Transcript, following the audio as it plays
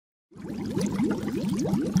Hi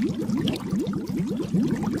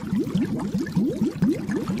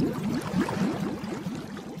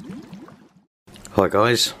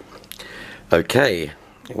guys. Okay,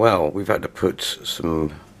 well, we've had to put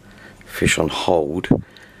some fish on hold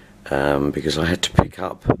because I had to pick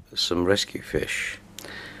up some rescue fish.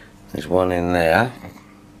 There's one in there.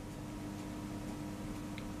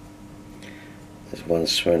 There's one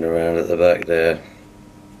swimming around at the back there.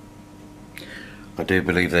 I do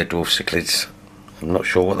believe they're dwarf cichlids. I'm not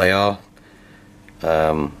sure what they are.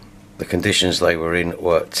 The conditions they were in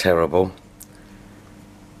were terrible.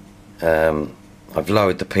 I've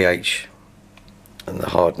lowered the pH and the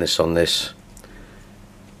hardness on this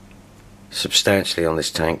substantially on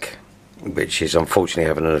this tank, which is unfortunately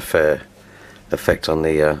having an effect on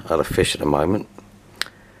the other fish at the moment.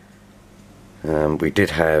 We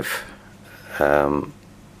did have an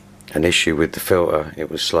issue with the filter.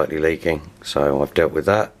 It was slightly leaking, so I've dealt with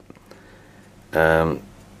that.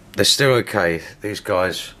 They're still okay. These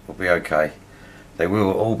guys will be okay. They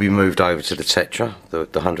will all be moved over to the Tetra, the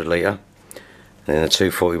 100 litre, and then the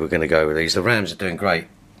 240 we're going to go with these. The rams are doing great.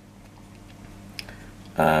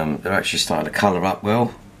 They're actually starting to colour up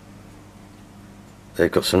well.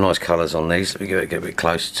 They've got some nice colours on these. Let me get a bit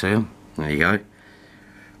closer to them. There you go.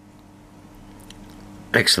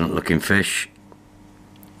 Excellent looking fish.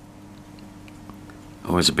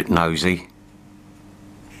 Always a bit nosy.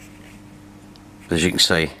 As you can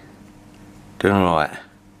see, doing alright.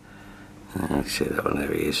 See that one,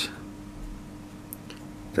 there he is.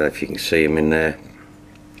 Don't know if you can see him in there.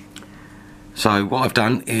 So what I've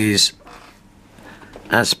done is,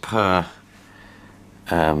 as per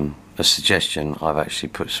a suggestion, I've actually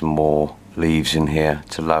put some more leaves in here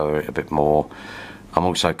to lower it a bit more. I'm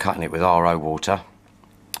also cutting it with RO water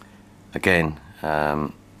again,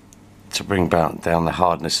 to bring down the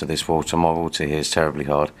hardness of this water. My water here is terribly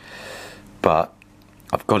hard, but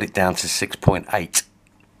I've got it down to 6.8,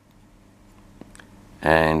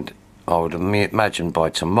 and I would imagine by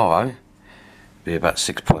tomorrow be about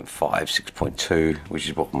 6.5, 6.2, which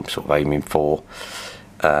is what I'm sort of aiming for.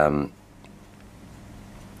 There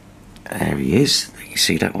he is. You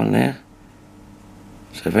see that one there?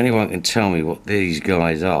 So if anyone can tell me what these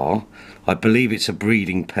guys are, I believe it's a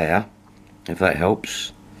breeding pair, if that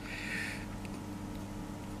helps.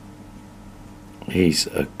 He's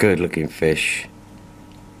a good looking fish.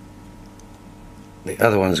 The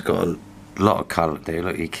other one's got a lot of colour there.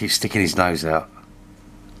 Look, he keeps sticking his nose out.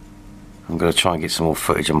 I'm going to try and get some more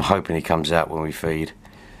footage. I'm hoping he comes out when we feed,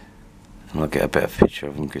 and I'll get a better picture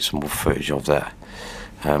of him, get some more footage of that.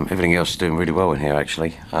 Everything else is doing really well in here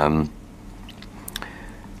actually. I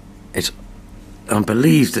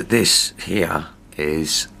believe that this here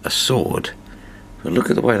is a sword, but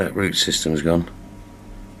look at the way that root system's gone.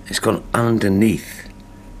 It's gone underneath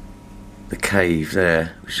the cave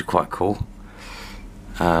there, which is quite cool.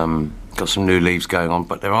 Got some new leaves going on,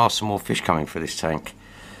 but there are some more fish coming for this tank.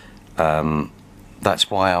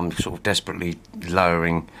 That's why I'm sort of desperately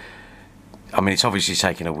lowering. I mean, it's obviously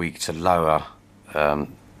taken a week to lower the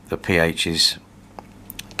pHs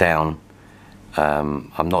down.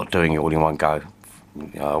 I'm not doing it all in one go.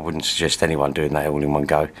 I wouldn't suggest anyone doing that all in one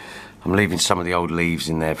go. I'm leaving some of the old leaves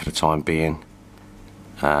in there for the time being.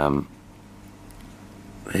 There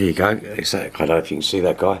you go. I don't know if you can see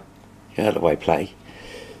that guy. Get out of the way, play.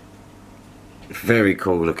 Very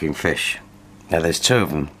cool looking fish. Now there's two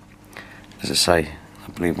of them. As I say,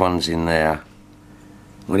 I believe one's in there.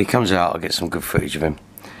 When he comes out, I'll get some good footage of him.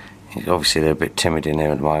 Obviously they're a bit timid in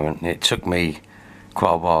there at the moment. It took me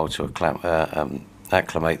quite a while to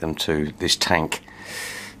acclimate them to this tank,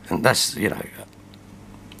 and that's, you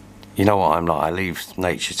know what I'm like. I leave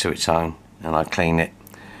nature to its own and I clean it.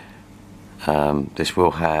 This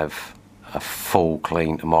will have a full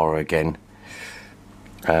clean tomorrow again.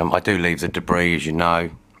 I do leave the debris, as you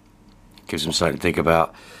know. Gives them something to think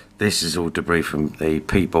about. This is all debris from the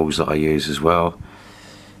peat balls that I use as well.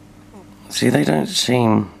 See, they don't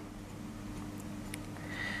seem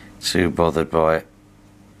too bothered by it.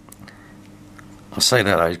 I'll say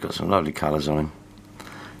that though, he's got some lovely colours on him.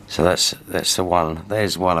 So that's the one.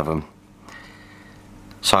 There's one of them.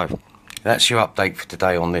 So that's your update for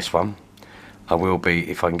today on this one. I will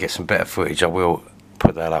be, if I can get some better footage, I will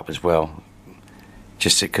put that up as well.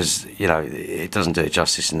 Just because, you know, it doesn't do it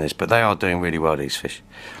justice in this, but they are doing really well, these fish.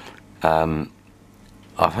 I've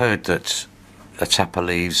heard that atapa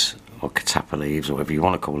leaves, or catapa leaves, or whatever you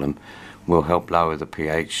want to call them, will help lower the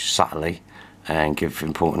pH subtly and give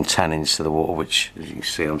important tannins to the water, which, as you can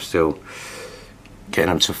see, I'm still getting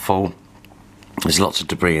them to full. There's lots of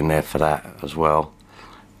debris in there for that as well.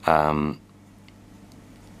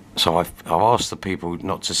 So I've asked the people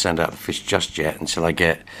not to send out the fish just yet until I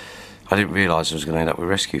didn't realise I was going to end up with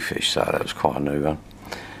rescue fish, so that was quite a new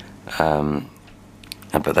one.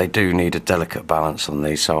 But they do need a delicate balance on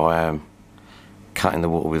these, so I am cutting the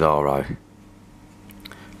water with RO.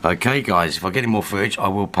 Okay guys, if I get any more footage I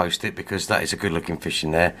will post it, because that is a good looking fish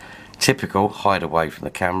in there. Typical, hide away from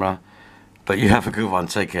the camera. But you have a good one,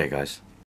 take care guys.